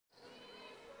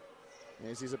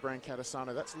There's Isabran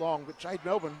Catasano. That's long, but Jade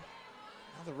Melbourne,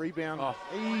 another rebound.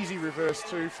 Easy reverse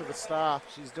two for the star.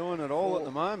 She's doing it all at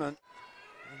the moment.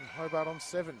 And Hobart on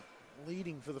 7,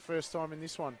 leading for the first time in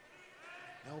this one.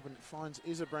 Melbourne finds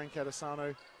Isabran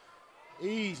Catasano.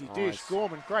 Easy dish.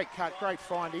 Gorman, great cut, great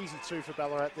find. Easy two for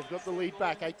Ballarat. They've got the lead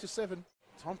back, 8-7.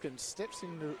 Tompkins steps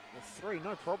into the three,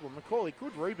 no problem. Macaulay,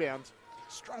 good rebound.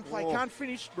 Strong play, can't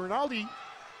finish. Rinaldi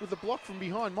with the block from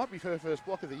behind. Might be her first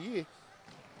block of the year.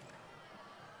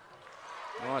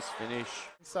 Nice finish.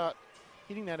 Start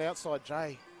hitting that outside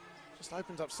J. Just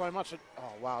opens up so much. Oh,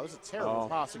 wow, this is a terrible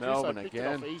pass. Melbourne picked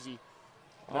again. it off easy.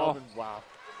 Melbourne, wow.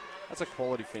 That's a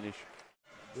quality finish.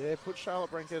 Yeah, put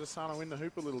Charlotte Brancatasano in the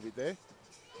hoop a little bit there.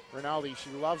 Rinaldi, she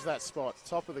loves that spot.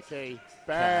 Top of the key.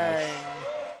 Bang!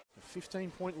 A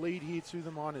 15-point lead here to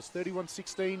the Miners.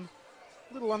 31-16.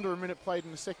 A little under a minute played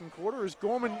in the second quarter as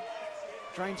Gorman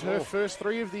drains her first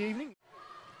three of the evening.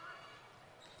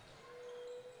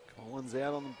 Collins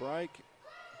out on the break.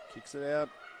 Kicks it out.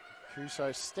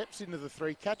 Kuso steps into the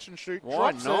three. Catch and shoot.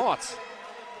 Why drops not?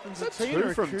 It. Is that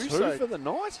 2 from 2 for the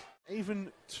night?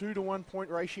 Even 2-to-1 point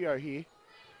ratio here.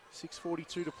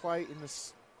 6:42 to play in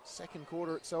the second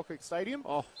quarter at Selkirk Stadium.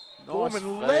 Oh, nice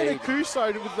Gorman led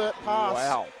Akuso with that pass.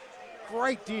 Wow.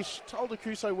 Great dish. Told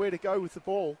Akuso where to go with the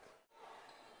ball.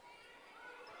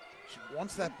 She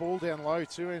wants that ball down low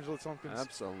too, Angela Tompkins.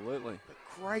 Absolutely. But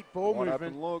great ball movement.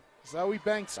 Open look. Zoe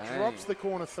Banks drops the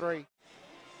corner three.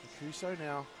 Akuso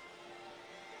now.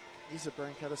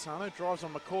 Isabran Catasano drives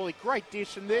on Macaulay. Great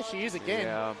dish, and there she is again.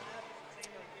 Yeah.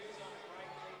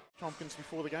 Tompkins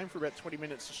before the game for about 20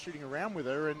 minutes just shooting around with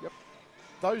her, and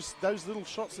those little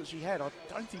shots that she had, I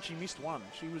don't think she missed one.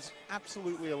 She was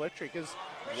absolutely electric as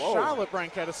Charlotte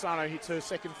Brancatasano hits her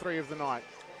second three of the night.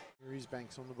 Here is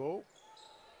Banks on the ball.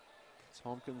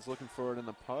 Tompkins looking for it in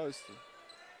the post.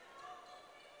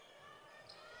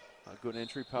 A good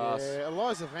entry pass. Yeah,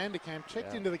 Eliza Vanderkamp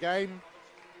checked into the game.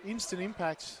 Instant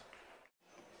impact.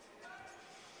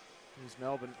 Here's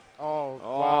Melbourne.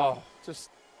 Wow. Just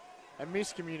a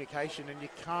miscommunication, and you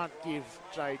can't give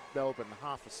Jade Melbourne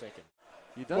half a second.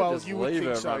 You don't just leave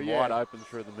her so, wide open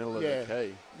through the middle of the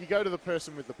key. You go to the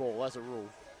person with the ball as a rule.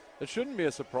 It shouldn't be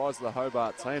a surprise to the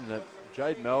Hobart team that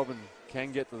Jade Melbourne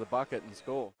can get to the bucket and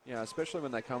score. You know, especially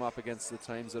when they come up against the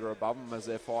teams that are above them as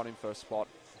they're fighting for a spot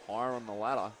higher on the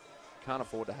ladder. Can't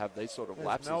afford to have these sort of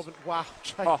lapses. Melbourne. Wow,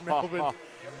 Jade Melbourne.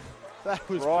 That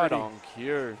was right pretty. on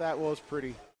cue. That was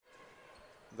pretty.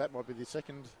 That might be the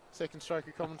second stroke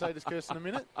of commentator's curse in a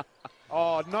minute.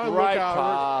 Oh, no Great look.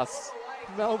 pass.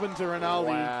 Melbourne to Rinaldi.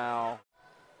 Wow.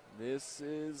 This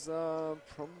is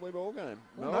probably ball game.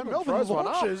 Melbourne throws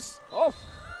launches. One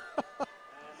up.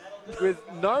 With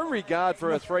no regard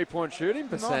for a three-point shooting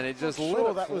percentage, just let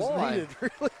it that fly. was needed,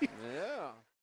 really.